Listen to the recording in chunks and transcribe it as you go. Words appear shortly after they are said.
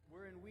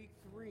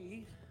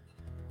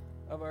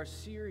of our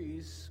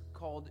series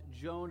called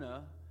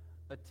Jonah,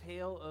 a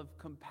tale of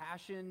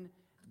compassion,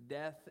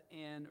 death,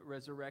 and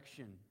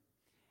resurrection.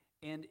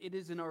 And it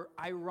is an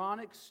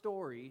ironic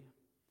story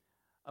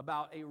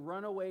about a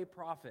runaway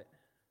prophet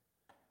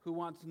who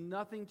wants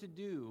nothing to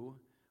do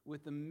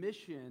with the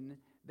mission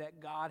that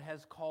God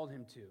has called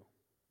him to.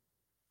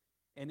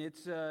 And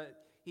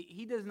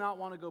he does not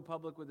want to go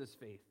public with his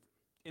faith.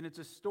 And it's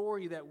a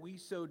story that we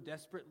so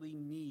desperately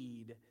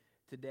need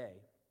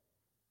today.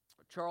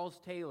 Charles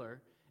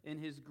Taylor, in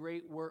his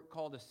great work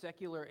called A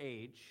Secular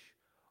Age,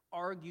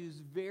 argues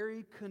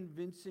very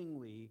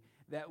convincingly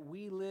that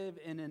we live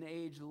in an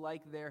age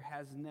like there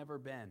has never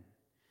been.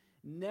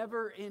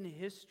 Never in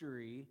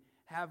history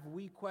have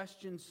we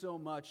questioned so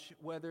much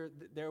whether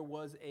there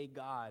was a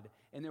God,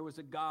 and there was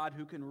a God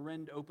who can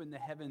rend open the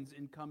heavens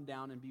and come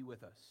down and be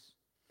with us.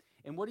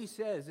 And what he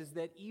says is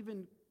that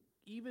even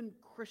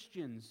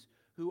Christians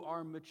who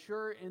are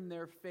mature in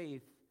their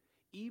faith,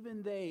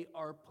 even they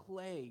are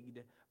plagued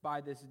by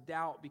this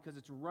doubt because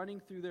it's running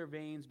through their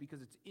veins,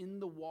 because it's in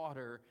the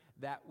water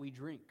that we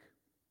drink.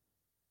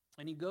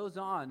 And he goes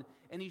on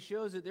and he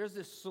shows that there's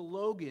this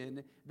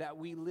slogan that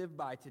we live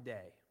by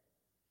today.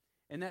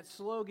 And that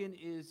slogan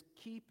is,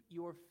 keep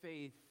your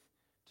faith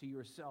to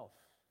yourself.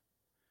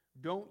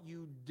 Don't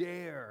you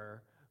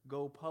dare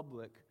go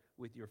public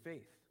with your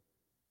faith.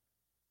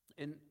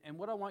 And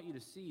what I want you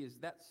to see is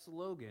that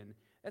slogan,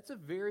 that's a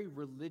very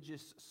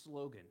religious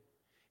slogan.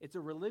 It's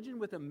a religion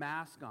with a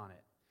mask on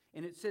it.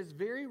 And it says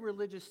very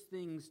religious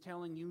things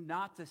telling you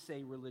not to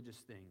say religious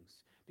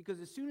things. Because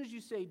as soon as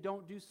you say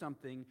don't do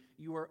something,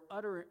 you are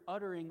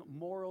uttering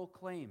moral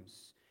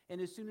claims.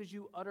 And as soon as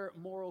you utter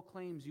moral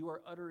claims, you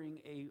are uttering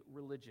a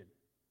religion.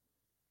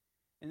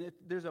 And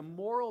there's a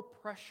moral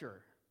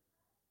pressure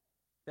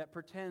that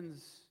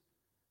pretends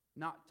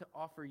not to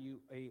offer you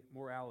a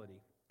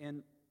morality.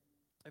 And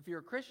if you're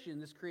a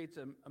Christian, this creates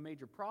a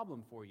major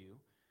problem for you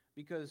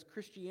because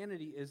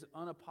Christianity is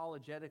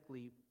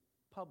unapologetically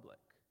public.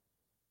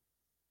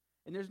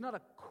 And there's not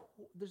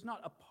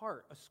a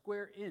part, a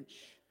square inch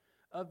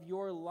of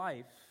your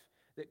life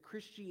that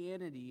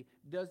Christianity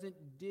doesn't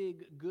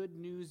dig good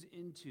news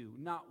into.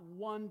 Not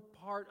one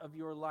part of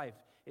your life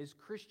is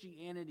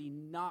Christianity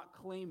not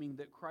claiming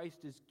that Christ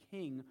is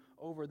king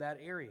over that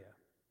area.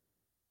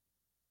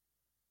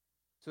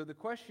 So the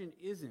question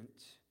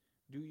isn't,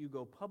 do you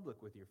go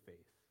public with your faith?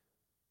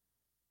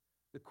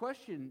 The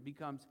question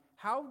becomes,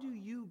 how do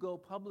you go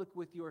public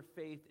with your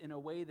faith in a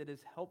way that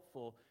is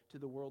helpful to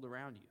the world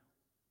around you?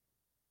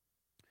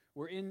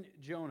 We're in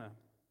Jonah,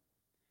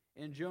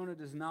 and Jonah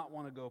does not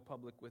want to go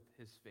public with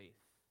his faith.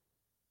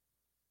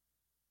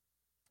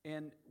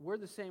 And we're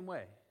the same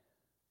way.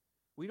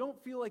 We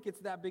don't feel like it's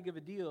that big of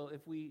a deal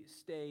if we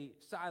stay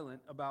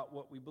silent about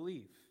what we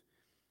believe.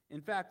 In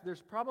fact,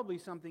 there's probably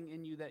something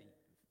in you that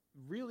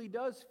really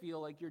does feel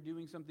like you're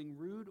doing something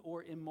rude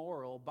or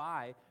immoral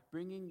by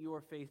bringing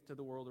your faith to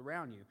the world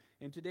around you.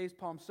 And today's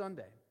Palm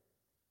Sunday,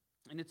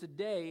 and it's a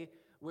day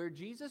where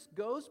Jesus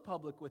goes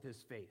public with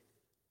his faith.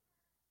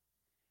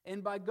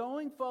 And by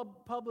going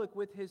public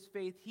with his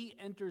faith, he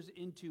enters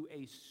into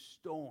a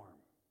storm.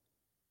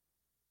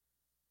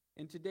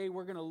 And today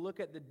we're going to look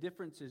at the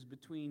differences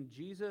between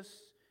Jesus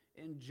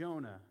and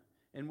Jonah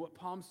and what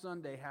Palm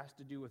Sunday has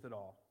to do with it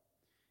all.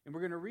 And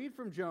we're going to read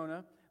from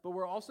Jonah, but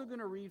we're also going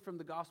to read from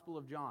the Gospel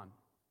of John.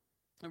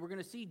 And we're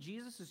going to see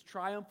Jesus'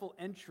 triumphal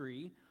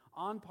entry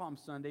on Palm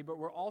Sunday, but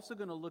we're also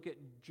going to look at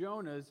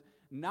Jonah's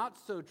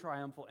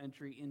not-so-triumphal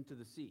entry into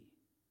the sea.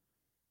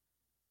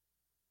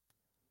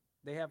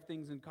 They have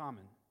things in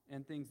common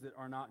and things that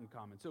are not in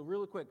common. So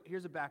really quick,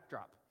 here's a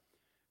backdrop.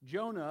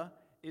 Jonah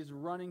is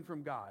running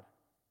from God.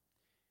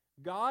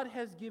 God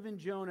has given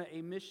Jonah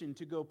a mission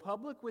to go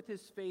public with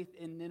his faith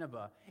in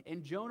Nineveh,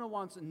 and Jonah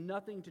wants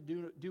nothing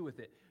to do with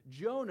it.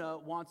 Jonah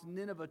wants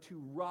Nineveh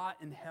to rot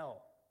in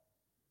hell.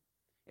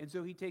 And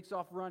so he takes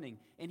off running,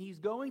 and he's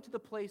going to the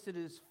place that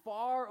is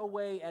far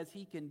away as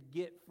he can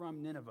get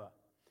from Nineveh.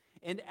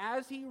 And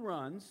as he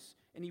runs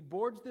and he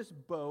boards this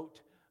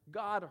boat,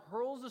 God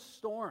hurls a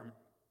storm.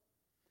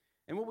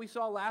 And what we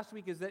saw last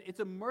week is that it's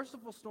a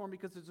merciful storm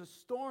because it's a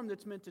storm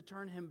that's meant to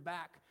turn him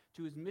back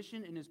to his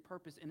mission and his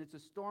purpose, and it's a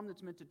storm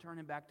that's meant to turn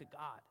him back to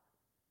God.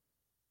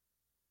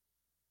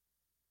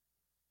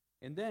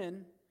 And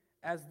then,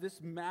 as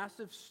this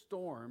massive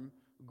storm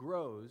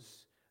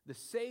grows, the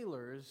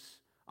sailors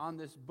on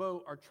this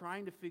boat are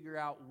trying to figure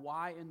out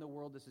why in the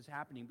world this is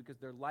happening because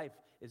their life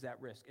is at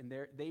risk, and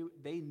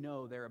they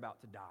know they're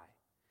about to die.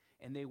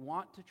 And they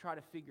want to try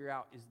to figure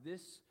out, is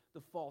this the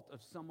fault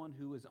of someone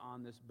who is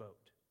on this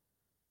boat?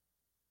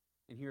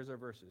 And here's our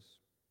verses.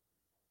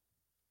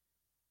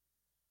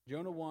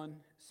 Jonah 1,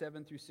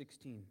 7 through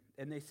 16.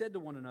 And they said to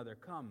one another,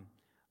 "Come,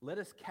 let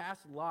us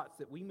cast lots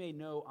that we may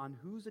know on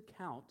whose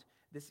account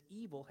this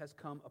evil has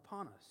come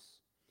upon us."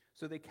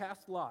 So they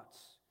cast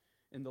lots,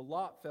 and the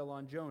lot fell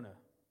on Jonah.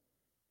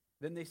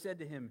 Then they said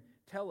to him,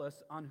 "Tell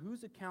us on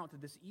whose account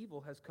this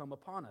evil has come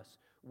upon us.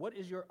 What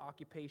is your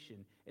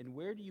occupation, and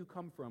where do you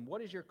come from?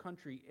 What is your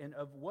country, and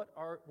of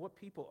what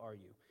people are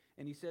you?"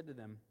 And he said to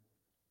them,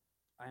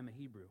 "I am a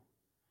Hebrew,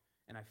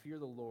 and I fear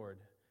the Lord,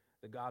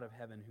 the God of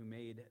heaven, who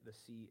made the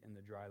sea and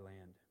the dry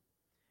land."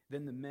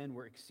 Then the men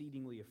were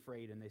exceedingly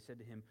afraid, and they said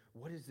to him,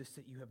 "What is this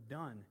that you have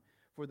done?"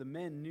 For the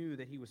men knew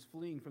that he was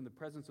fleeing from the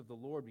presence of the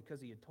Lord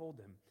because he had told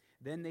them.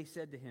 Then they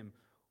said to him,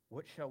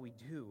 "What shall we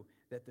do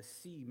that the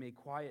sea may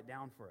quiet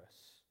down for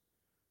us?"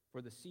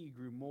 For the sea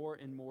grew more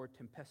and more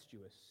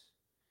tempestuous.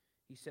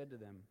 He said to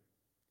them,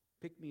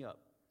 "Pick me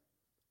up,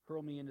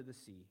 hurl me into the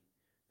sea,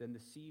 then the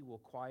sea will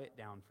quiet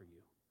down for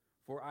you.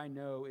 For I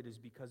know it is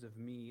because of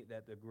me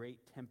that the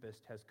great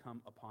tempest has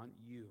come upon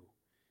you."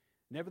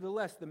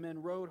 Nevertheless, the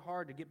men rowed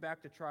hard to get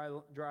back to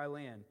dry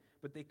land,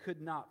 but they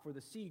could not, for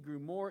the sea grew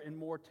more and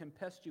more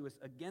tempestuous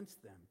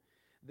against them.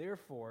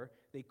 Therefore,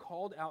 they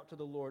called out to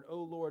the Lord,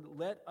 "O Lord,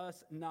 let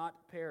us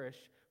not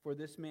perish for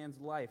this man's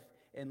life,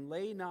 and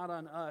lay not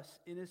on us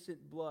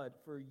innocent blood,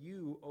 for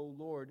you, O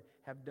Lord,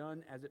 have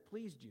done as it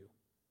pleased you."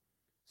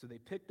 So they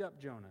picked up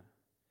Jonah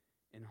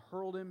and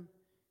hurled him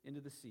into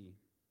the sea,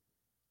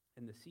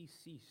 and the sea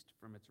ceased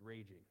from its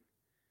raging.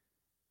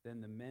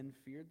 Then the men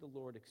feared the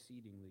Lord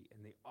exceedingly,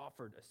 and they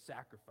offered a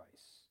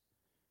sacrifice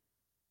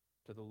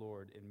to the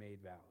Lord and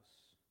made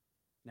vows.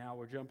 Now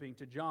we're jumping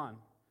to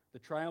John, the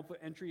triumphal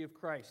entry of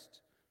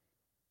Christ.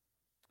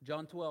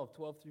 John 12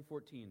 through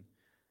 14.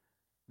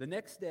 The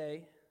next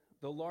day,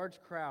 the large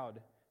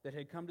crowd that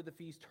had come to the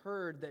feast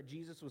heard that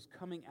Jesus was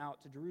coming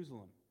out to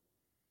Jerusalem.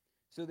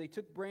 So they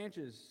took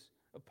branches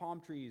of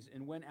palm trees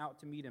and went out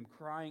to meet him,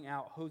 crying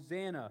out,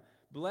 "Hosanna!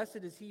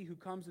 Blessed is he who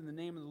comes in the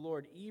name of the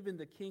Lord, even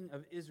the King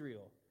of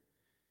Israel."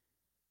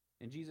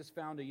 And Jesus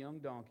found a young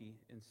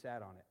donkey and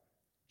sat on it,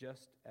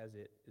 just as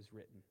it is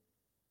written.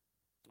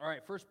 All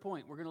right, first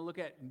point, we're going to look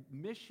at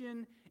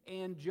mission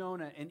and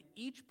Jonah. And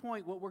each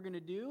point, what we're going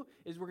to do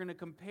is we're going to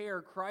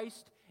compare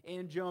Christ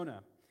and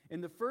Jonah.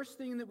 And the first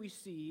thing that we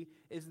see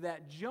is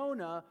that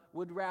Jonah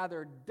would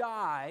rather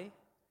die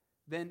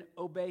than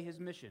obey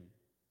his mission.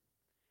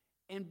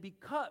 And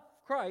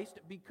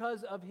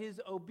because of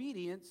his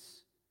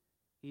obedience,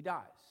 he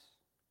dies.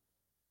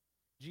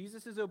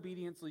 Jesus'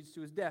 obedience leads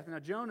to his death. Now,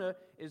 Jonah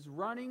is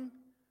running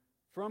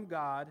from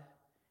God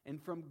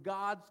and from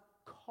God's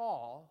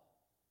call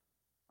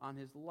on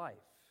his life.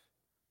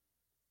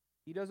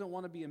 He doesn't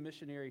want to be a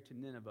missionary to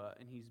Nineveh,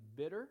 and he's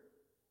bitter,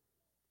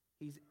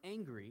 he's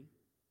angry,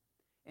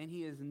 and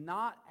he is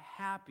not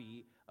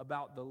happy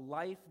about the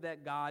life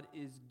that God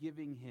is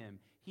giving him.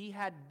 He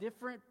had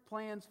different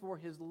plans for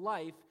his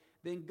life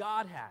than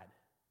God had.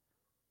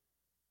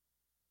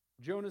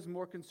 Jonah's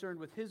more concerned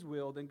with his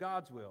will than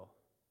God's will.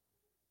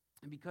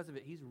 And because of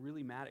it, he's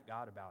really mad at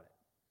God about it.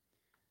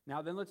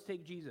 Now then, let's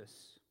take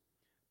Jesus.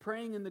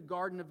 Praying in the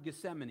Garden of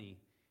Gethsemane,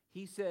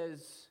 he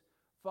says,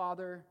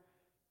 "Father,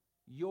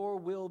 your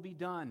will be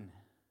done,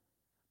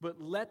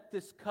 but let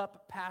this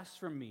cup pass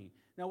from me."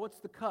 Now what's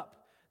the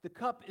cup? The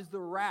cup is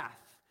the wrath.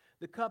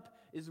 The cup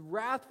is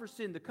wrath for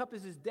sin. The cup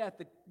is his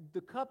death.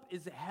 The cup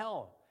is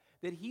hell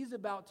that he's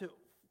about to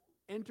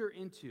enter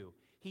into.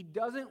 He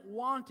doesn't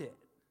want it,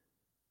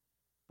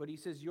 but he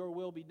says, "Your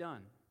will be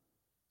done,"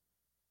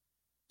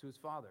 to his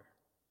Father.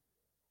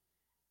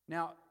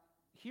 Now,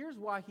 here's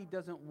why he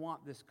doesn't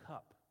want this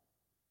cup.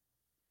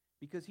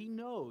 Because he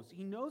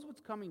knows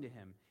what's coming to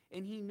him.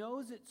 And he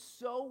knows it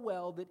so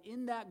well that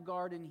in that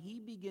garden,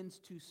 he begins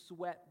to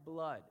sweat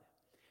blood.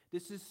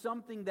 This is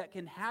something that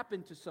can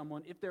happen to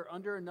someone if they're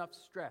under enough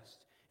stress.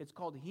 It's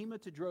called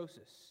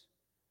hematidrosis.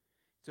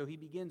 So he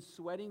begins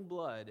sweating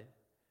blood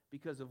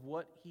because of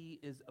what he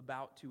is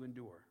about to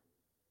endure.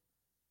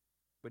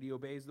 But he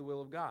obeys the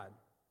will of God.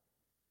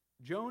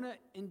 Jonah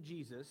and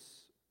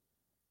Jesus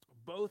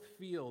both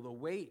feel the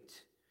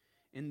weight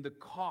and the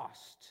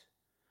cost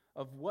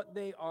of what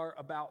they are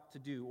about to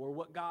do or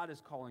what God is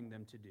calling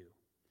them to do.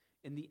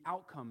 And the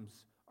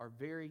outcomes are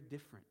very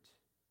different.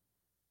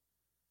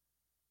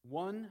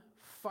 One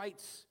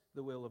fights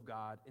the will of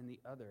God and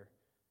the other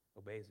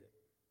obeys it.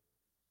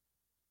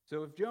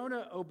 So if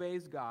Jonah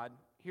obeys God,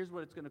 here's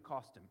what it's going to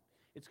cost him.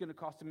 It's going to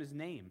cost him his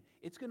name.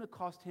 It's going to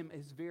cost him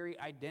his very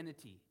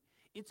identity.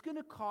 It's going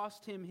to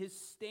cost him his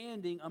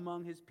standing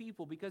among his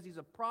people because he's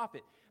a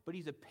prophet, but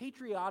he's a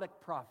patriotic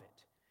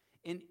prophet.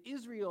 And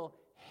Israel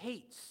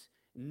hates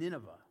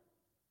Nineveh.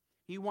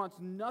 He wants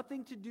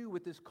nothing to do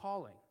with this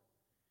calling.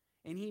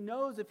 And he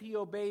knows if he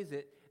obeys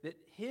it, that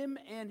him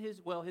and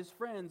his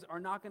friends are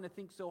not going to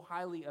think so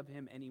highly of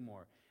him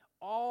anymore.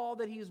 All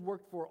that he has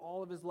worked for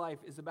all of his life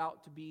is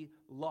about to be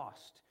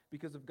lost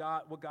because of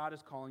God, what God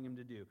is calling him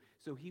to do.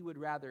 So he would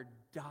rather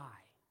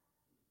die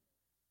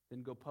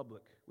than go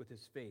public with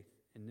his faith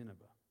in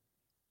Nineveh.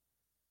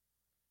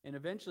 And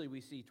eventually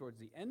we see towards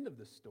the end of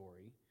the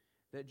story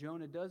that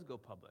Jonah does go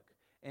public.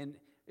 And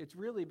it's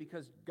really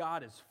because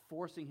God is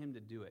forcing him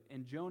to do it.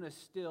 And Jonah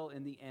still,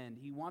 in the end,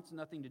 he wants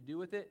nothing to do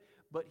with it,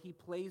 but he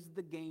plays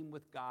the game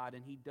with God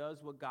and he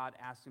does what God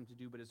asks him to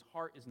do, but his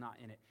heart is not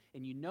in it.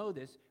 And you know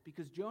this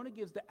because Jonah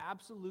gives the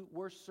absolute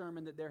worst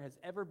sermon that there has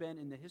ever been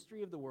in the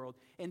history of the world,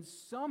 and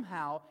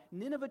somehow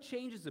Nineveh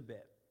changes a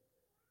bit.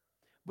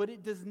 But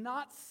it does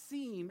not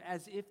seem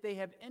as if they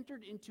have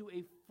entered into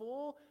a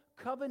full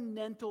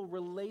covenantal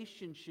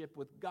relationship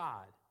with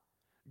God.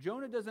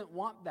 Jonah doesn't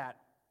want that,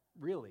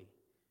 really.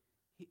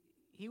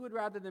 He would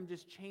rather them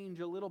just change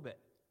a little bit.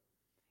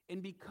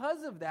 And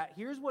because of that,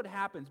 here's what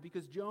happens.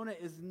 Because Jonah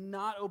is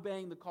not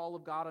obeying the call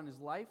of God on his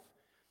life,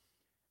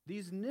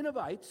 these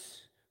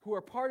Ninevites, who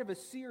are part of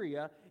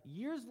Assyria,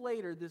 years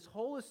later, this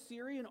whole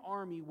Assyrian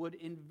army would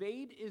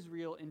invade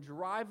Israel and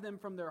drive them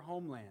from their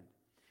homeland.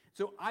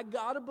 So I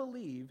got to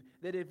believe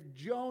that if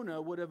Jonah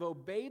would have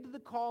obeyed the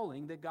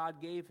calling that God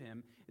gave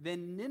him,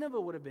 then Nineveh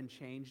would have been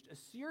changed,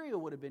 Assyria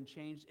would have been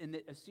changed, and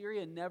that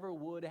Assyria never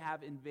would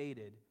have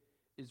invaded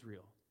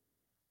Israel.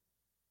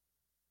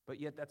 But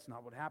yet that's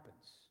not what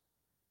happens.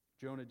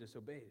 Jonah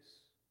disobeys.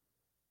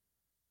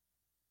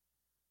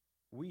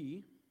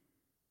 We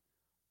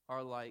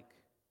are like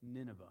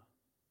Nineveh.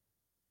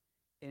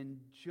 And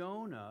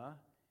Jonah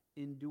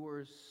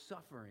endures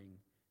suffering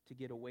to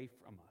get away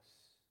from us.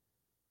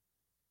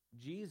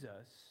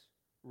 Jesus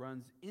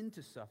runs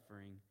into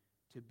suffering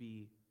to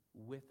be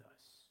with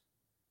us.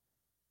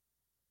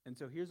 And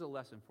so here's a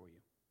lesson for you.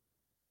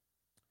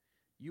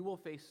 You will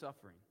face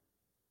suffering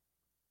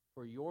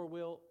for your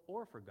will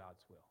or for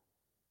God's will.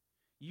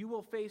 You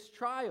will face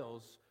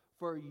trials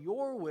for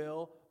your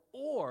will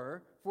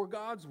or for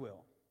God's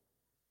will.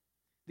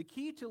 The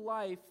key to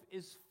life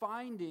is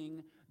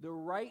finding the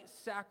right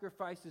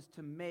sacrifices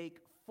to make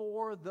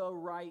for the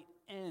right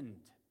end.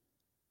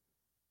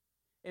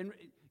 And,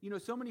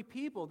 so many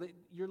people, that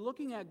you're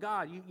looking at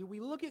God. We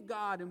look at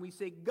God and we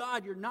say,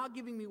 God, you're not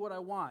giving me what I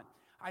want.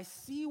 I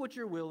see what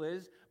your will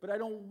is, but I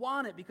don't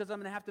want it because I'm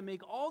going to have to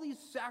make all these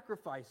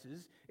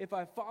sacrifices if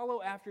I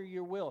follow after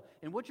your will.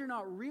 And what you're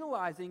not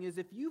realizing is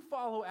if you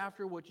follow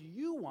after what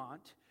you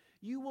want,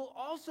 you will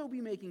also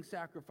be making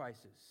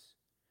sacrifices.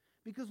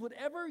 Because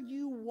whatever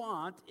you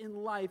want in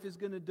life is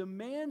going to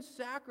demand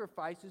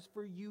sacrifices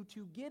for you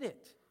to get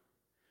it.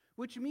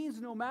 Which means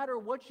no matter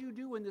what you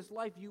do in this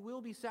life, you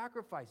will be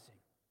sacrificing.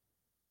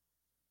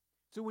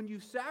 So when you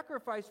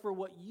sacrifice for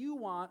what you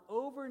want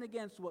over and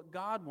against what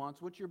God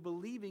wants, what you're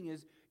believing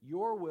is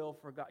your will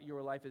for God,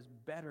 your life is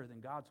better than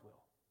God's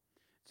will.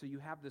 So you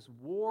have this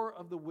war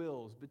of the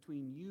wills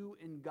between you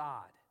and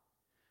God.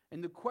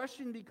 And the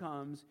question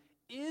becomes,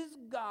 is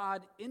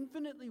God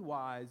infinitely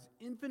wise,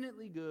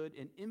 infinitely good,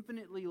 and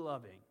infinitely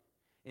loving?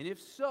 And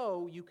if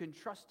so, you can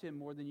trust him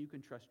more than you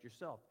can trust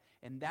yourself.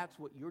 And that's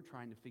what you're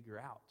trying to figure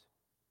out.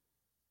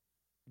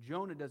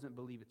 Jonah doesn't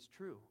believe it's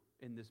true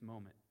in this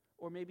moment.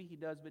 Or maybe he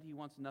does, but he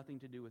wants nothing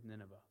to do with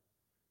Nineveh.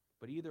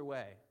 But either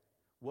way,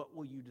 what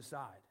will you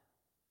decide?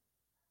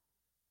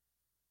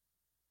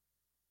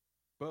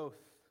 Both,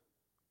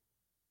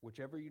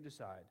 whichever you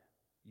decide,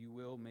 you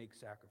will make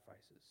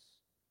sacrifices.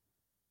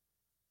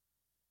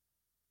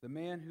 The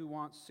man who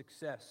wants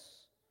success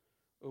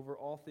over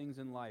all things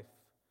in life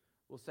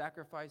will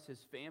sacrifice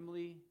his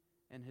family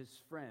and his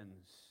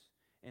friends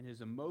and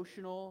his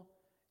emotional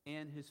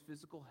and his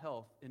physical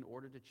health in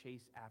order to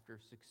chase after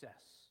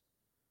success.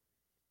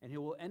 And he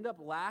will end up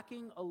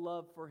lacking a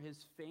love for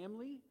his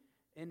family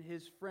and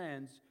his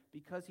friends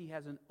because he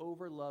has an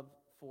overlove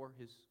for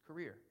his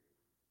career.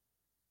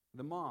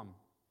 The mom,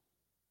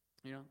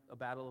 a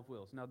battle of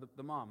wills. Now,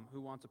 the mom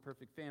who wants a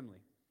perfect family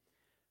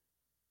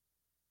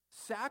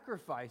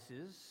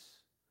sacrifices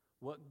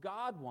what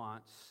God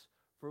wants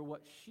for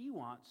what she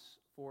wants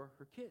for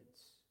her kids.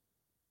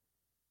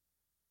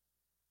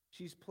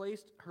 She's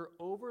placed her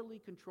overly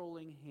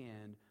controlling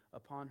hand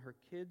upon her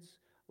kids'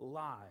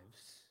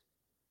 lives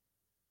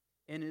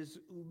and is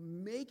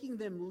making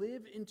them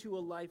live into a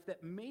life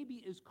that maybe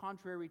is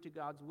contrary to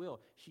God's will.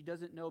 She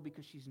doesn't know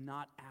because she's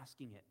not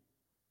asking it,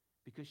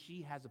 because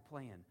she has a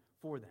plan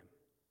for them.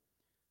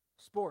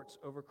 Sports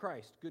over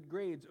Christ, good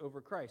grades over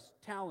Christ,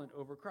 talent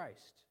over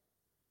Christ.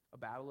 A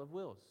battle of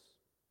wills.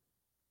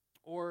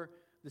 Or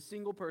the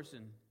single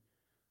person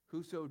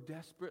who so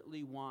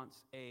desperately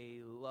wants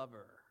a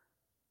lover.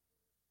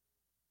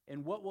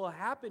 And what will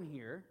happen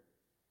here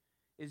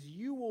is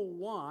you will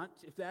want,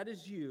 if that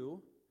is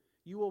you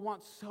will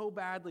want so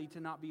badly to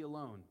not be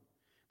alone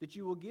that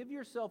you will give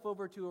yourself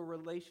over to a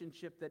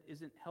relationship that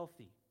isn't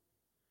healthy.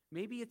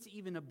 Maybe it's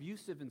even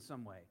abusive in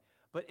some way,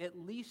 but at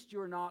least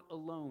you're not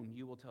alone,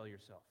 you will tell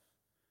yourself.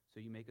 So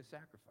you make a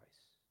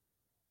sacrifice.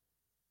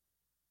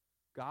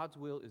 God's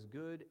will is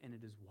good and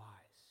it is wise.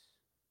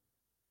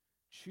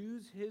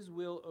 Choose his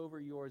will over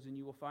yours and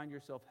you will find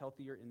yourself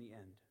healthier in the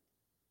end.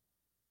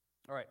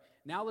 All right,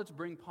 now let's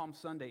bring Palm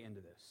Sunday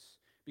into this.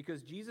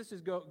 Because Jesus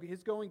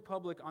his going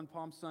public on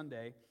Palm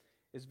Sunday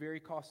is very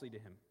costly to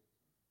him.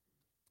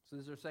 So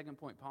this is our second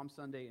point, Palm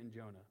Sunday and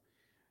Jonah.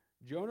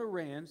 Jonah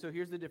ran, so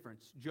here's the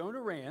difference.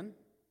 Jonah ran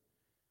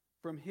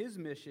from his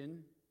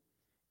mission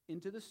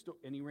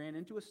and he ran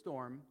into a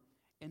storm,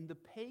 and the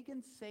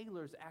pagan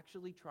sailors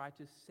actually tried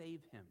to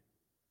save him.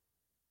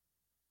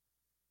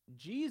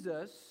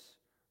 Jesus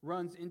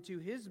runs into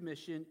his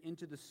mission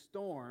into the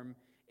storm,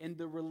 and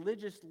the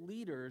religious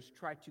leaders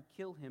try to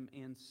kill him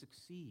and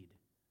succeed.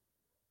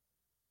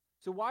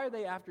 So why are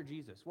they after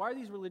Jesus? Why are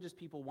these religious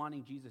people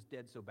wanting Jesus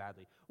dead so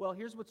badly? Well,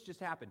 here's what's just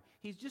happened.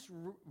 He's just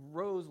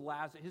rose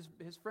Lazarus,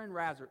 his friend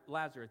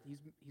Lazarus,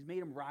 he's made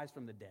him rise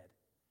from the dead.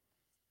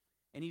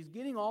 And he's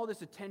getting all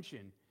this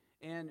attention.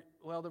 And,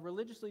 well, the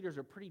religious leaders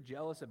are pretty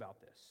jealous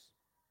about this.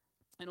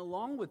 And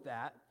along with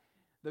that,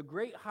 the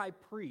great high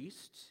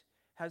priest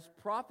has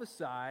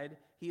prophesied,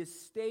 he has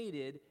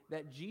stated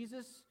that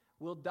Jesus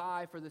will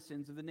die for the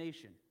sins of the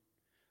nation.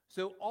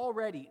 So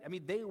already,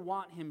 they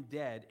want him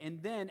dead. And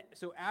then,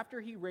 so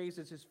after he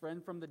raises his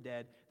friend from the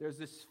dead, there's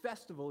this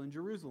festival in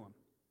Jerusalem.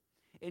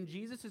 And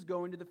Jesus is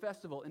going to the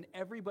festival, and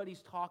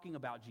everybody's talking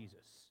about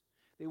Jesus.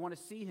 They want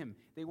to see him.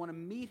 They want to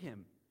meet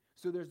him.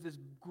 So there's this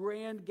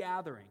grand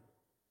gathering.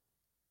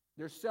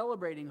 They're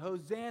celebrating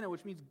Hosanna,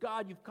 which means,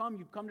 God, you've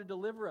come to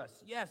deliver us.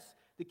 Yes,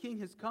 the king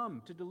has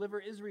come to deliver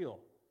Israel.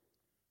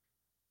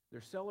 They're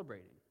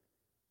celebrating.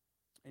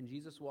 And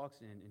Jesus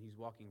walks in, and he's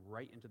walking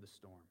right into the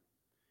storm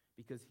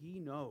because he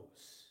knows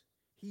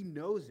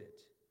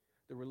it.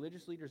 The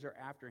religious leaders are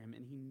after him,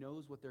 and he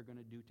knows what they're going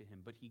to do to him,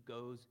 but he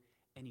goes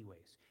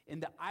anyways.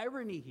 And the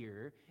irony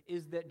here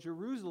is that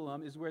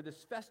Jerusalem is where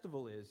this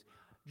festival is.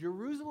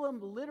 Jerusalem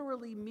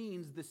literally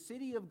means the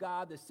city of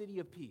God, the city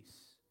of peace.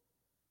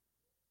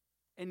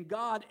 And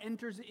God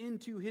enters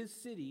into his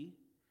city,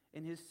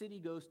 and his city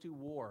goes to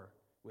war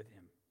with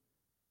him.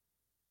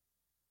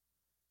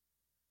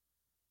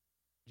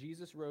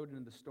 Jesus rode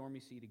into the stormy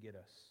sea to get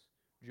us.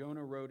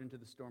 Jonah rode into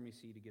the stormy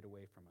sea to get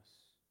away from us.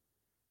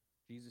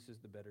 Jesus is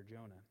the better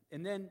Jonah.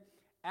 And then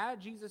at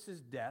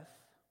Jesus' death,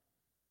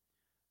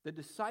 the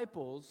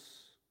disciples,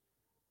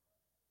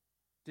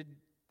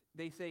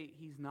 they say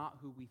he's not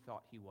who we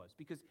thought he was.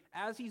 Because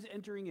as he's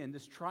entering in,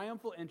 this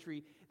triumphal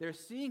entry, they're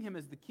seeing him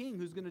as the king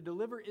who's going to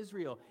deliver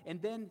Israel.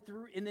 And then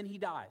he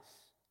dies.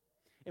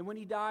 And when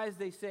he dies,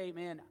 they say,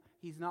 man,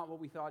 he's not what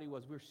we thought he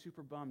was. We're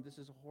super bummed. This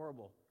is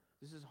horrible.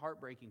 This is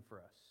heartbreaking for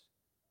us.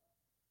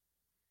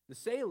 The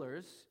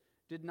sailors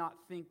did not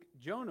think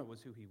Jonah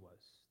was who he was.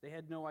 They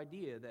had no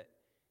idea that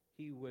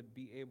he would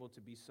be able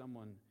to be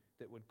someone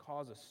that would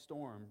cause a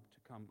storm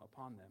to come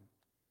upon them.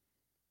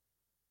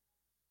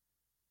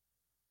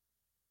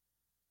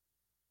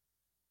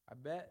 I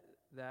bet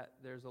that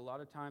there's a lot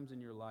of times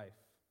in your life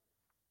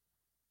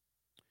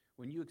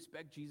when you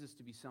expect Jesus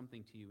to be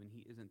something to you and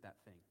he isn't that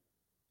thing.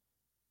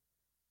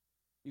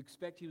 You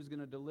expect he was going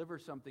to deliver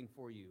something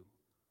for you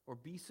or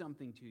be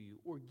something to you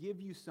or give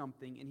you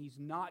something and he's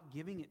not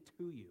giving it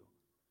to you.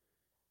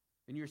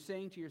 And you're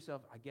saying to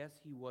yourself, I guess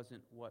he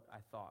wasn't what I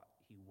thought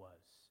he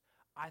was.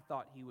 I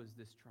thought he was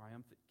this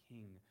triumphant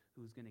king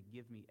who was going to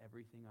give me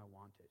everything I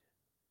wanted.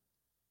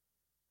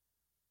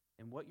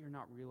 And what you're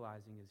not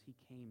realizing is he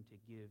came to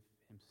give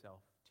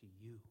himself to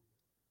you.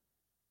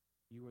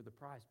 You are the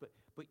prize. But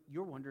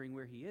you're wondering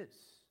where he is.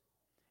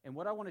 And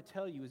what I want to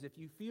tell you is if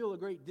you feel a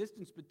great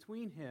distance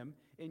between him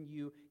and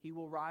you, he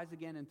will rise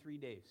again in 3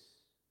 days.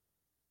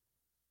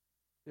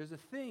 There's a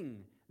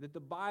thing that the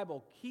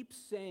Bible keeps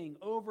saying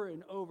over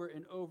and over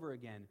and over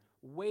again.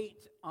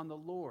 Wait on the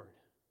Lord.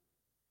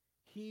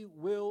 He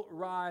will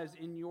rise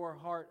in your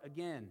heart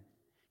again.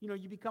 You know,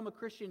 you become a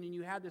Christian and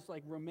you had this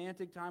like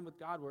romantic time with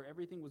God where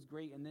everything was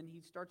great and then he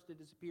starts to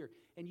disappear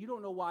and you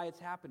don't know why it's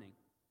happening.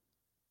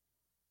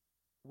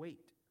 Wait.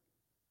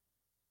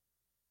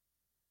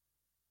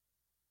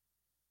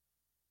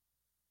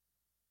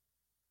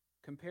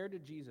 Compared to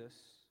Jesus,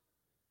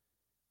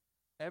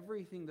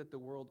 everything that the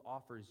world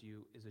offers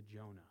you is a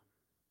Jonah.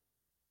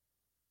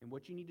 And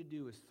what you need to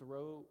do is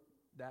throw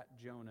that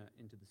Jonah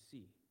into the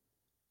sea.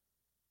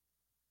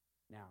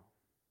 Now,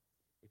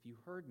 if you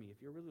heard me,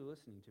 if you're really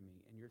listening to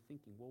me and you're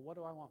thinking, well, what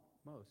do I want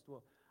most?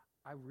 Well,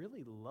 I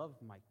really love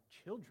my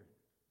children.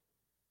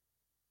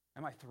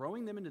 Am I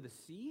throwing them into the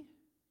sea?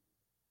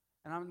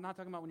 And I'm not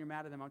talking about when you're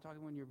mad at them. I'm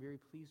talking when you're very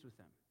pleased with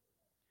them.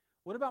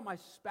 What about my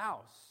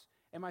spouse?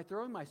 Am I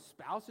throwing my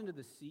spouse into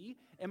the sea?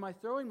 Am I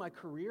throwing my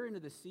career into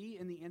the sea?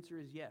 And the answer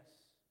is yes.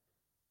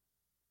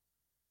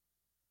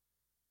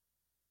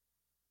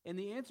 And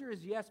the answer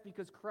is yes,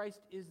 because Christ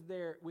is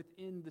there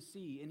within the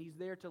sea, and he's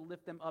there to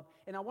lift them up.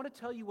 And I want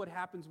to tell you what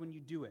happens when you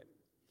do it.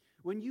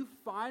 When you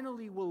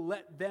finally will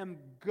let them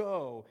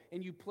go,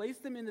 and you place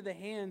them into the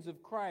hands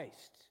of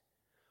Christ,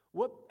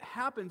 what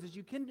happens is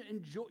you can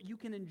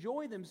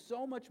enjoy them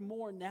so much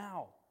more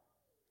now.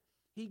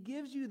 He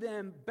gives you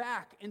them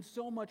back and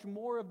so much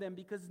more of them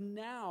because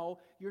now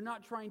you're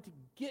not trying to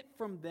get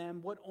from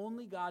them what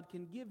only God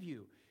can give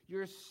you.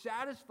 You're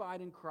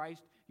satisfied in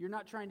Christ. You're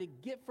not trying to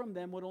get from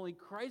them what only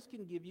Christ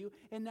can give you,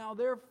 and now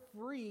they're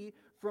free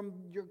from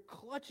your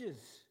clutches.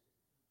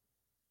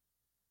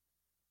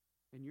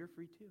 And you're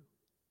free too.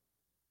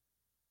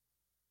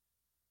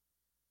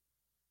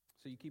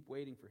 So you keep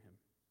waiting for him.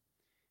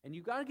 And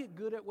you've got to get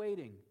good at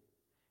waiting.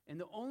 And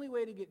the only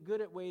way to get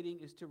good at waiting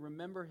is to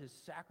remember his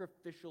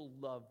sacrificial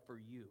love for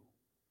you.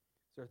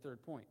 It's our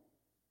third point.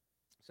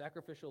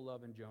 Sacrificial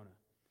love in Jonah.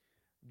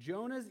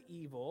 Jonah's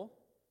evil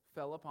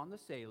fell upon the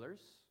sailors.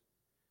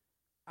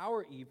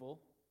 Our evil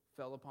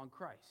fell upon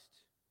Christ.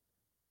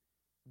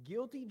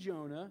 Guilty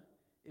Jonah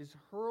is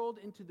hurled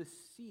into the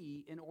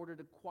sea in order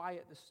to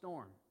quiet the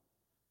storm.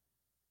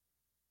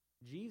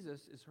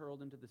 Jesus is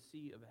hurled into the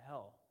sea of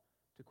hell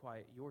to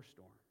quiet your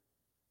storm.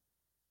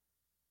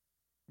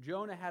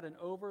 Jonah had an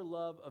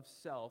overlove of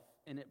self,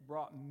 and it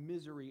brought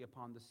misery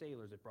upon the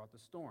sailors. It brought the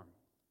storm.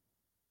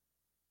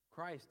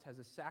 Christ has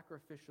a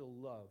sacrificial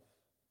love,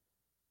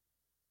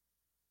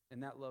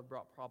 and that love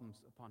brought problems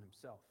upon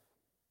himself.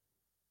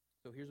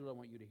 So here's what I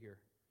want you to hear.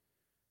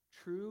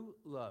 True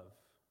love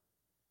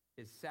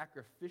is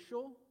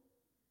sacrificial,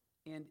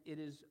 and it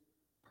is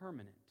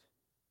permanent.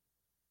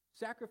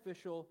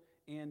 Sacrificial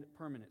and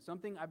permanent.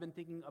 Something I've been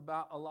thinking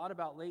about a lot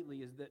about lately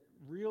is that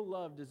real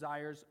love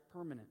desires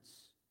permanence.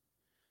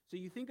 So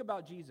you think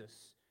about Jesus,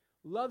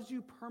 loves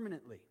you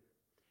permanently,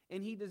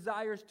 and he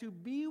desires to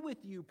be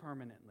with you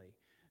permanently.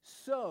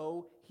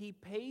 So he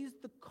pays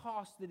the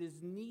cost that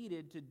is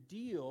needed to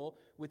deal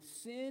with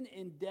sin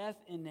and death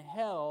and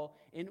hell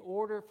in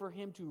order for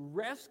him to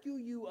rescue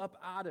you up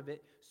out of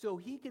it so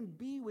he can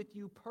be with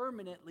you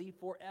permanently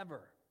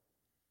forever.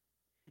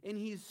 And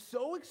he's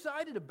so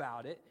excited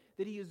about it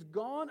that he has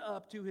gone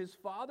up to his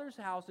Father's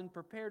house and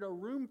prepared a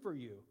room for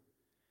you.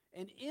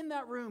 And in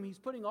that room, he's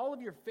putting all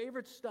of your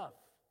favorite stuff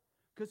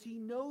because he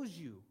knows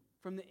you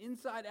from the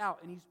inside out,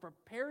 and he's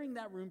preparing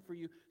that room for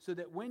you so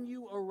that when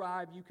you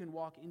arrive, you can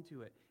walk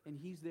into it. And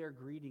he's there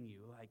greeting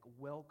you like,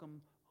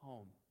 welcome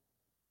home.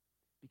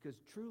 Because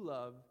true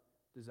love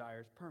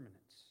desires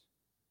permanence.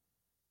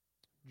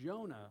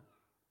 Jonah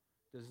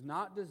does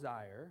not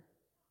desire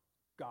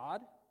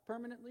God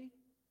permanently.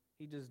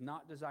 He does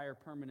not desire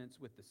permanence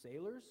with the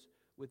sailors,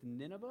 with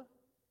Nineveh.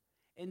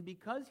 And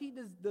because he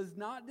does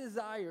not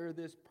desire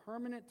this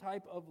permanent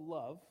type of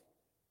love,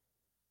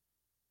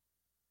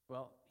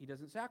 well, he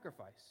doesn't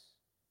sacrifice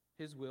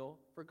his will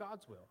for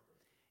God's will.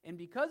 And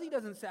because he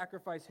doesn't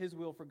sacrifice his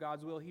will for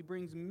God's will, he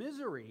brings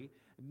misery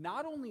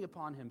not only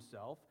upon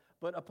himself,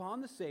 but upon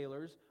the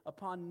sailors,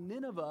 upon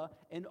Nineveh,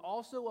 and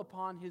also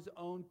upon his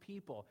own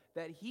people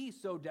that he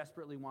so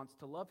desperately wants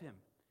to love him.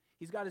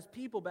 He's got his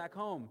people back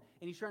home,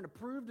 and he's trying to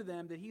prove to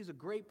them that he's a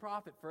great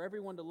prophet for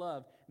everyone to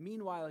love.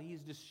 Meanwhile,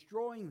 he's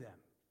destroying them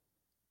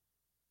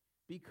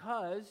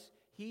because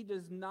he's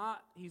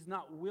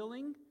not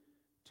willing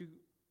to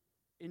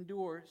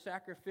endure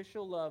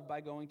sacrificial love by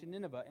going to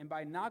Nineveh. And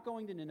by not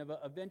going to Nineveh,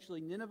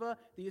 eventually Nineveh,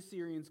 the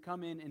Assyrians,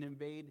 come in and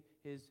invade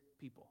his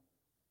people.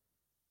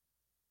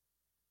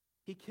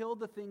 He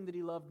killed the thing that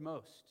he loved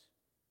most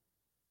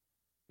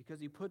because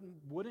he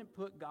wouldn't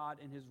put God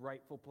in his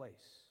rightful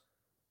place.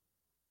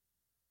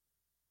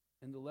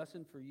 And the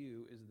lesson for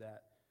you is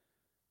that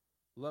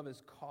love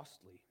is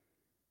costly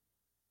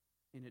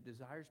and it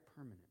desires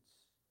permanence.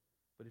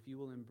 But if you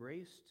will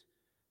embrace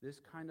this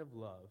kind of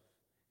love,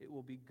 it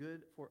will be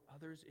good for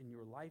others in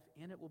your life,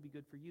 and it will be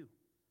good for you.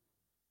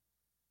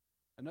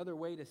 Another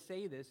way to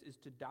say this is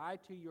to die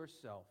to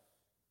yourself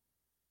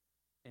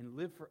and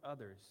live for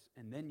others,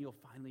 and then you'll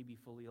finally be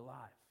fully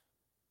alive.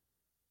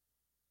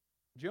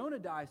 Jonah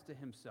dies to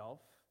himself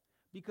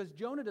because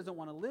Jonah doesn't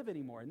want to live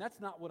anymore, and that's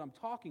not what I'm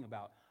talking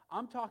about.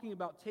 I'm talking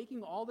about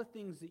taking all the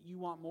things that you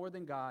want more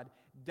than God,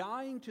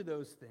 dying to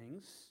those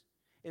things,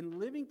 and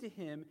living to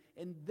him,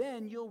 and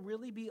then you'll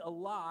really be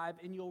alive,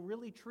 and you'll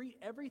really treat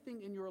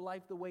everything in your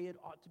life the way it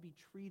ought to be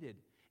treated,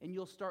 and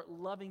you'll start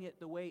loving it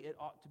the way it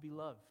ought to be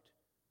loved.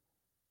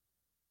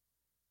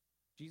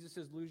 Jesus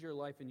says, lose your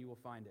life and you will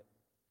find it.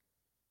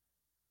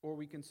 Or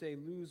we can say,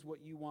 lose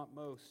what you want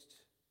most,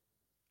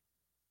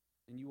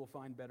 and you will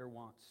find better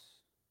wants.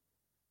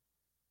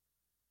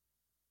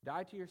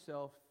 Die to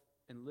yourself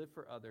and live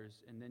for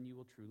others, and then you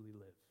will truly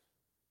live.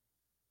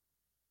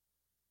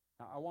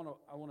 Now, I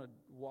want to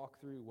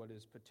walk through what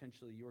is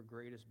potentially your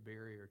greatest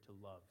barrier to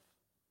love.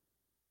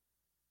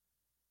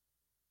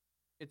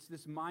 It's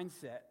this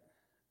mindset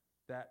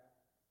that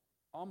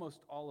almost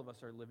all of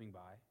us are living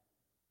by,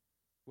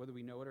 whether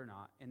we know it or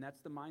not, and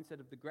that's the mindset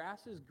of the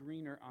grass is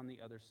greener on the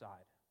other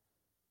side.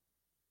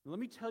 Let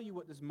me tell you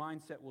what this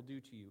mindset will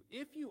do to you.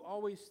 If you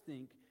always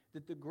think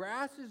that the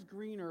grass is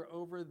greener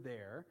over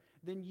there,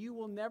 then you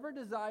will never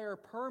desire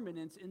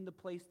permanence in the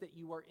place that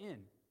you are in.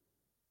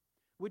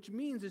 Which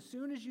means as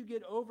soon as you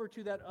get over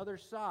to that other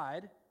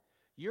side,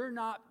 you're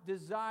not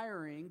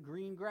desiring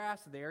green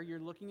grass there. You're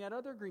looking at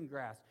other green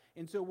grass.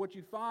 And so what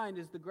you find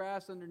is the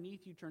grass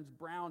underneath you turns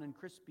brown and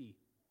crispy.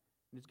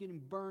 And it's getting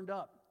burned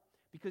up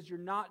because you're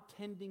not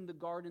tending the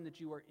garden that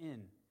you are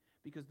in.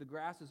 Because the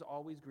grass is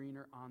always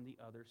greener on the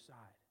other side.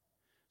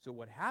 So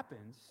what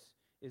happens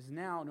is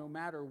now, no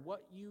matter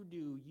what you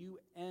do, you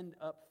end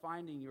up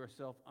finding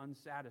yourself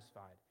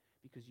unsatisfied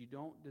because you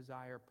don't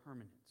desire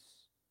permanence.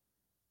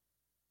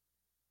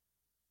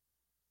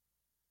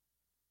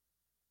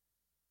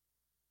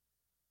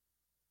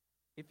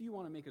 If you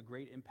want to make a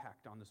great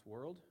impact on this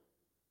world,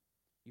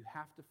 you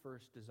have to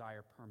first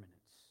desire permanence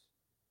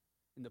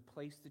in the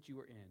place that you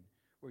are in,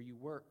 where you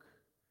work,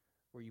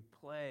 where you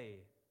play,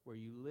 where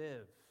you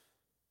live.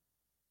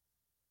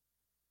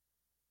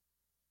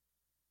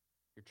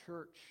 Your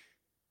church,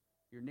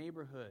 your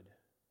neighborhood,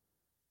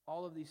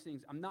 all of these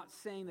things. I'm not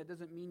saying that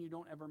doesn't mean you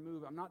don't ever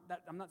move. I'm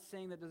not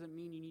saying that doesn't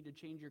mean you need to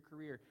change your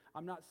career.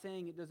 I'm not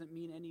saying it doesn't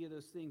mean any of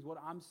those things. What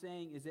I'm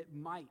saying is it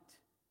might.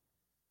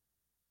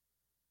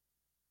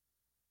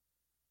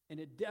 And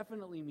it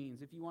definitely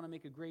means if you want to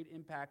make a great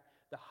impact,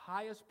 the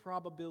highest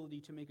probability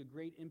to make a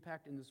great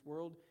impact in this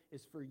world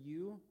is for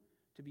you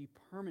to be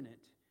permanent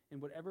in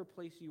whatever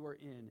place you are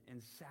in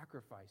and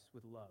sacrifice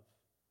with love.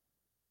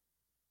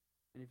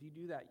 And if you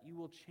do that, you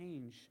will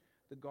change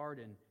the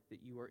garden that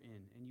you are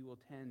in, and you will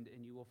tend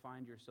and you will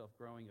find yourself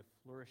growing a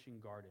flourishing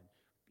garden.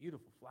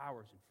 Beautiful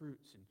flowers and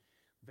fruits and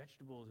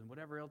vegetables and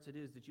whatever else it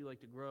is that you like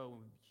to grow,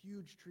 and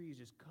huge trees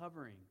just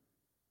covering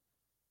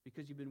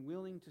because you've been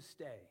willing to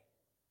stay.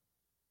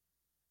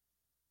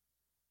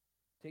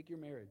 Take your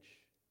marriage.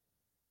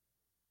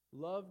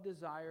 Love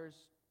desires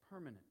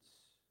permanence,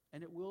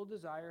 and it will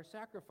desire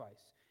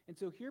sacrifice. And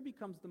so here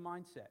becomes the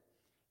mindset.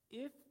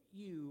 If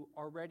you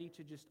are ready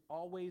to just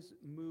always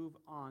move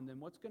on,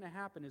 then what's going to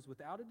happen is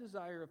without a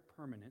desire of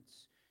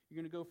permanence,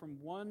 you're going to go from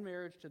one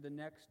marriage to the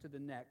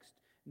next,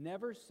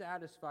 never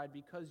satisfied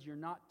because you're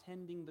not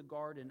tending the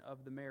garden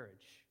of the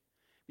marriage.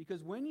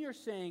 Because when you're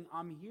saying,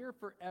 I'm here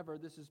forever,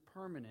 this is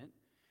permanent,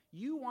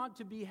 you want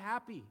to be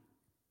happy.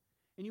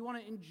 And you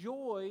want to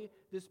enjoy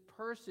this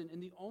person.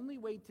 And the only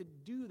way to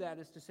do that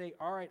is to say,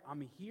 all right,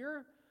 I'm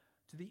here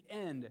to the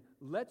end.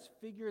 Let's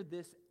figure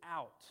this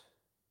out.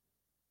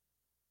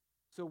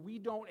 So we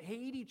don't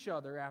hate each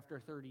other after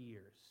 30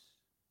 years.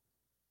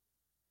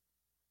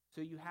 So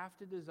you have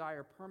to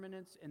desire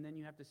permanence, and then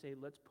you have to say,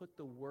 let's put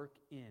the work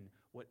in.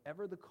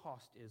 Whatever the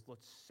cost is,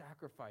 let's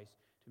sacrifice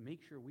to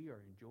make sure we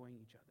are enjoying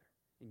each other.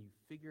 And you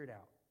figure it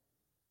out.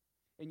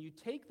 And you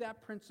take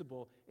that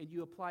principle and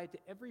you apply it to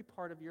every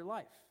part of your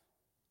life.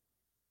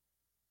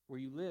 Where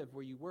you live,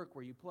 where you work,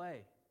 where you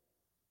play.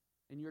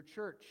 In your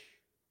church.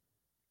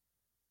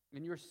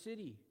 In your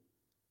city.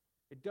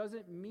 It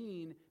doesn't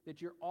mean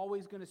that you're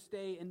always going to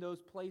stay in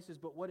those places,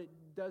 but what it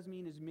does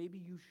mean is maybe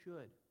you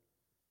should.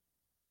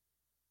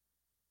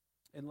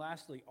 And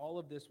lastly, all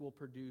of this will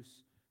produce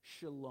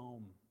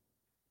shalom.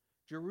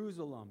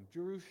 Jerusalem.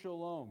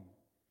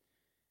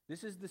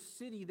 This is the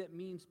city that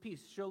means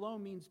peace.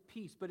 Shalom means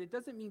peace, but it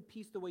doesn't mean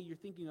peace the way you're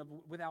thinking of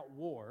without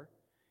war.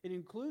 It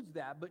includes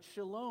that, but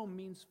shalom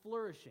means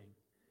flourishing.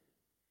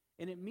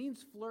 And it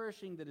means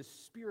flourishing that is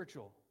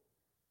spiritual.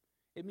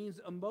 It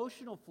means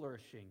emotional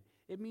flourishing.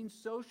 It means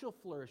social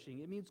flourishing.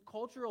 It means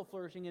cultural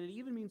flourishing, and it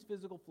even means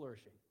physical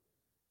flourishing.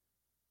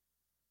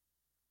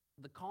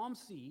 The calm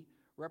sea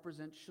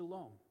represents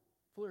shalom,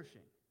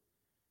 flourishing.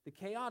 The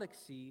chaotic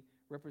sea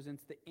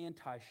represents the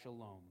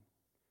anti-shalom,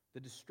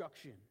 the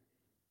destruction.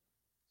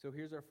 So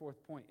here's our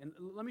fourth point. And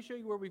let me show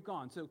you where we've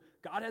gone. So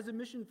God has a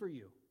mission for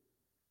you.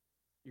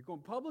 You're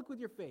going public with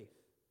your faith.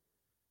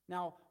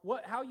 Now,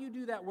 how you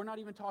do that, we're not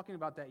even talking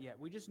about that yet.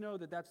 We just know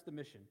that that's the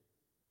mission.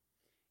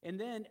 And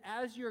then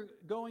as you're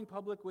going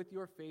public with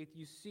your faith,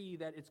 you see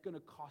that it's going to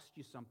cost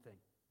you something.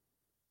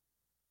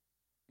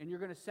 And you're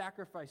going to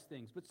sacrifice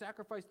things, but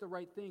sacrifice the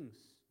right things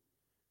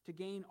to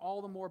gain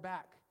all the more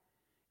back.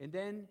 And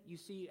then you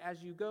see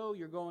as you go,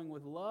 you're going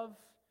with love,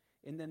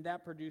 and then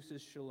that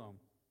produces shalom.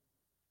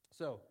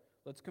 So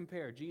let's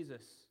compare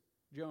Jesus,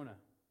 Jonah.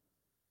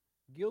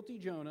 Guilty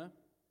Jonah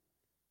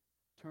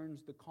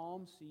turns the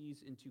calm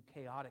seas into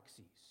chaotic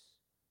seas.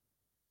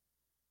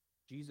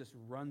 Jesus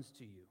runs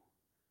to you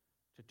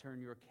to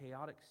turn your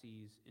chaotic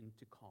seas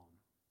into calm.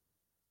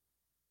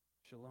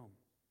 Shalom.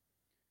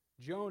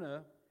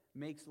 Jonah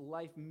makes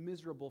life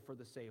miserable for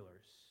the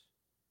sailors.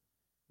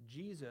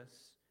 Jesus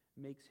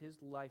makes his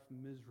life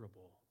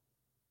miserable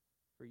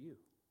for you.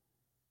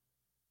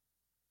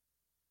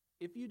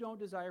 If you don't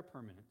desire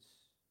permanence,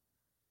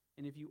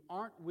 and if you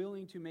aren't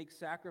willing to make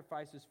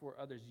sacrifices for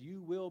others,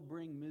 you will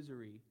bring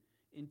misery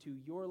into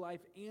your life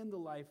and the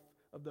life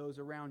of those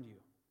around you.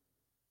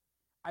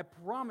 I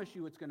promise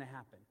you it's going to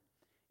happen.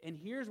 And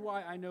here's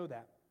why I know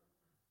that.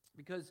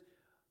 Because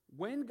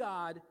when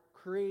God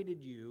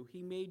created you,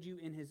 he made you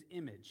in his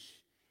image.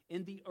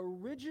 And the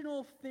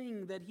original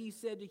thing that he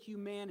said to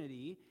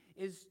humanity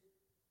is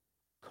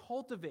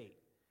cultivate.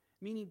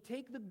 Meaning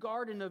take the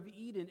Garden of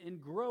Eden and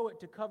grow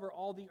it to cover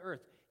all the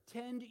earth.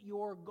 Tend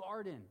your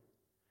garden.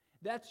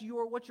 That's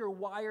what you're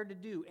wired to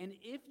do. And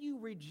if you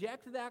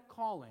reject that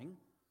calling,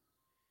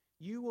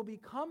 you will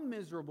become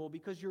miserable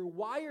because you're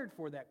wired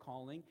for that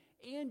calling,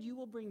 and you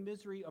will bring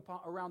misery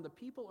around the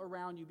people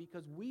around you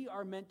because we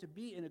are meant to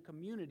be in a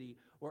community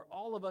where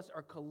all of us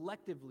are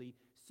collectively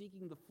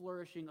seeking the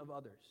flourishing of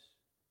others.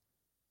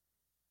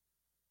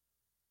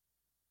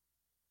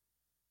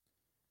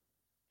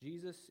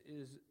 Jesus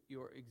is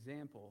your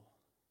example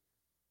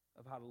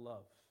of how to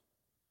love,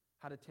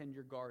 how to tend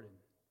your garden,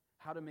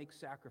 how to make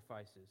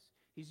sacrifices.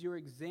 He's your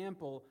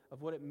example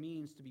of what it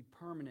means to be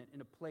permanent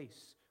in a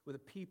place with a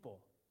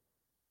people,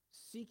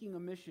 seeking a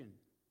mission.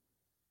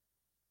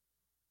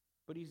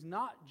 But he's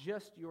not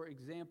just your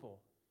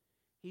example.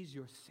 He's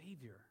your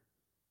Savior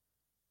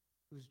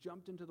who's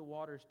jumped into the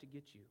waters to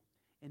get you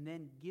and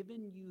then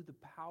given you the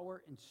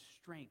power and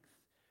strength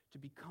to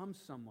become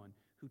someone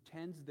who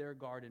tends their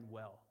garden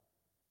well.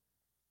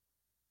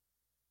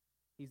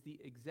 He's the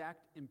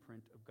exact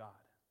imprint of God,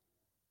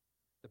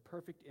 the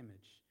perfect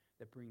image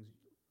that brings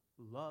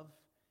love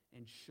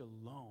and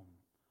shalom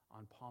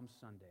on Palm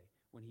Sunday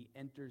when he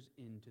enters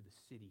into the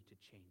city to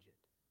change it.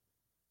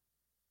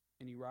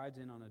 and he rides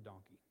in on a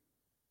donkey.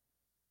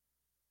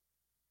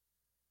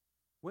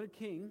 When a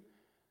king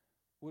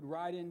would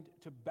ride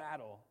into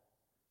battle,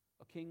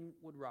 a king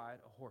would ride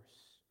a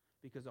horse,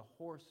 because a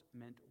horse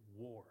meant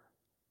war.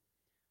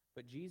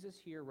 But Jesus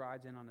here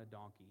rides in on a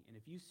donkey. And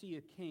if you see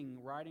a king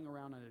riding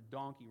around on a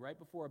donkey right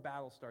before a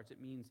battle starts,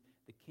 it means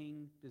the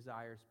king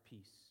desires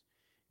peace.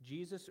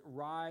 Jesus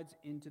rides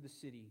into the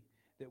city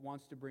that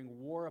wants to bring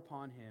war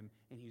upon him,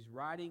 and he's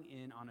riding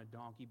in on a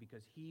donkey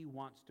because he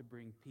wants to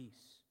bring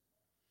peace.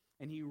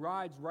 And he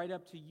rides right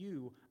up to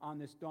you on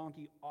this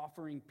donkey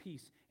offering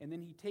peace. And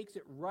then he takes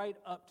it right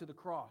up to the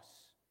cross.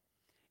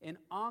 And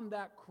on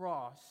that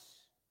cross,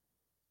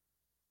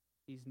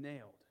 he's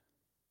nailed,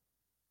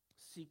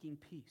 seeking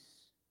peace.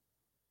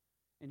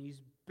 And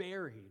he's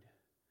buried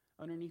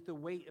underneath the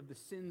weight of the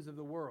sins of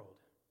the world.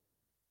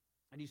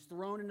 And he's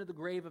thrown into the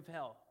grave of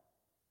hell.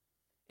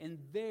 And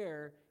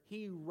there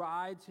he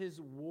rides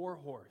his war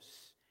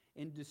horse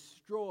and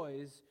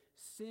destroys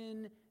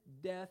sin,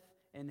 death,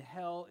 and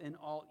hell and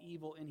all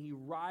evil. And he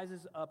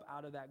rises up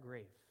out of that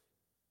grave.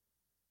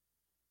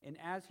 And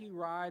as he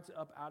rides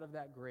up out of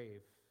that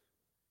grave,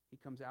 he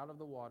comes out of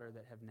the water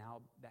that has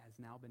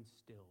now been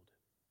stilled.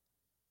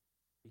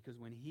 Because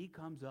when he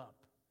comes up,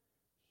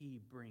 he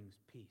brings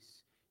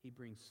peace. He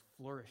brings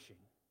flourishing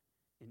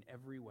in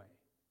every way.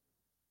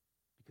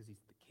 Because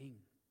he's the king.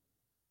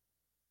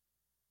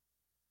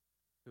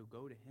 So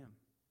go to him.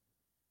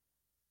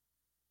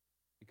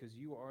 Because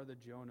you are the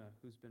Jonah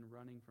who's been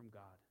running from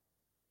God.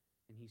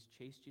 And he's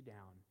chased you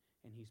down.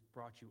 And he's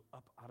brought you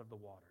up out of the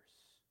waters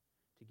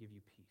to give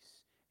you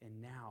peace.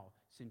 And now,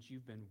 since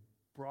you've been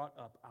brought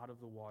up out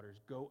of the waters,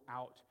 go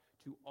out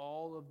to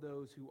all of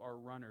those who are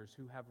runners,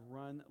 who have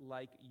run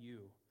like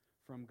you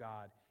from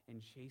God,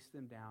 and chase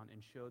them down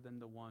and show them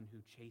the one who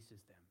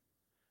chases them,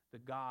 the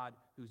God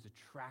who's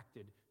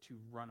attracted to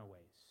runaways.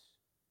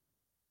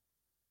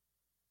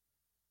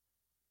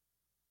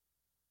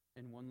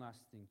 And one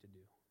last thing to do.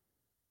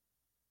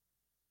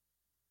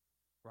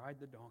 Ride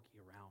the donkey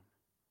around,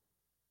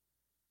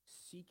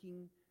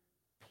 seeking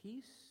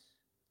peace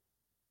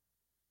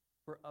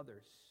for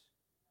others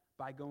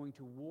by going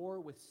to war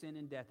with sin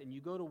and death. And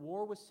you go to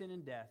war with sin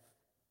and death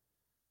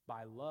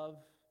by love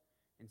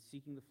and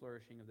seeking the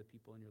flourishing of the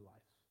people in your life.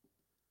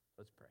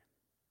 Let's pray.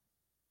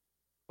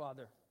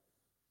 Father,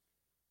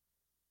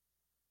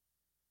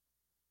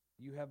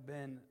 you have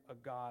been a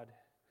God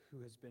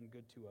who has been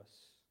good to us.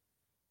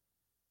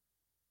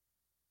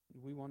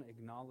 We want to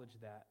acknowledge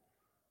that.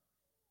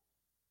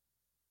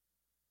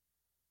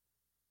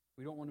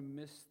 We don't want to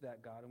miss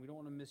that, God, and we don't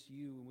want to miss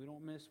you, and we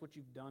don't miss what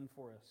you've done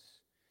for us.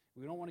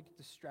 We don't want to get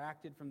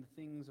distracted from the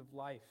things of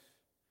life,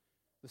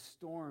 the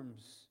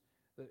storms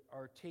that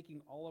are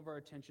taking all of our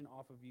attention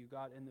off of you.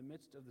 God, in the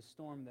midst of the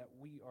storm that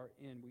we are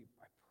in,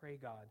 I pray,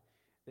 God,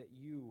 that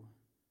you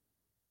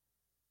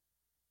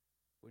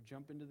would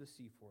jump into the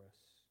sea for us.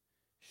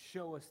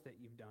 Show us that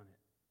you've done it.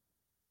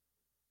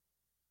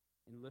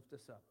 And lift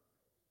us up.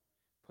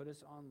 Put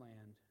us on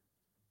land.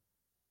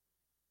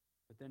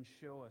 But then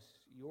show us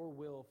your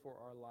will for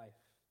our life.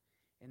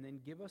 And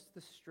then give us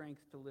the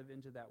strength to live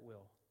into that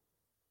will.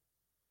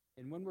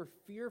 And when we're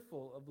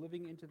fearful of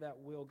living into that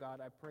will, God,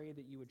 I pray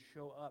that you would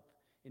show up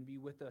and be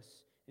with us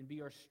and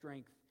be our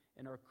strength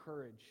and our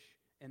courage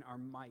and our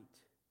might.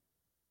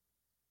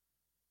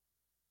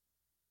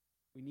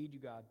 We need you,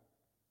 God.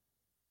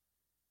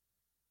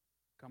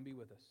 Come be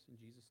with us. In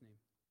Jesus' name.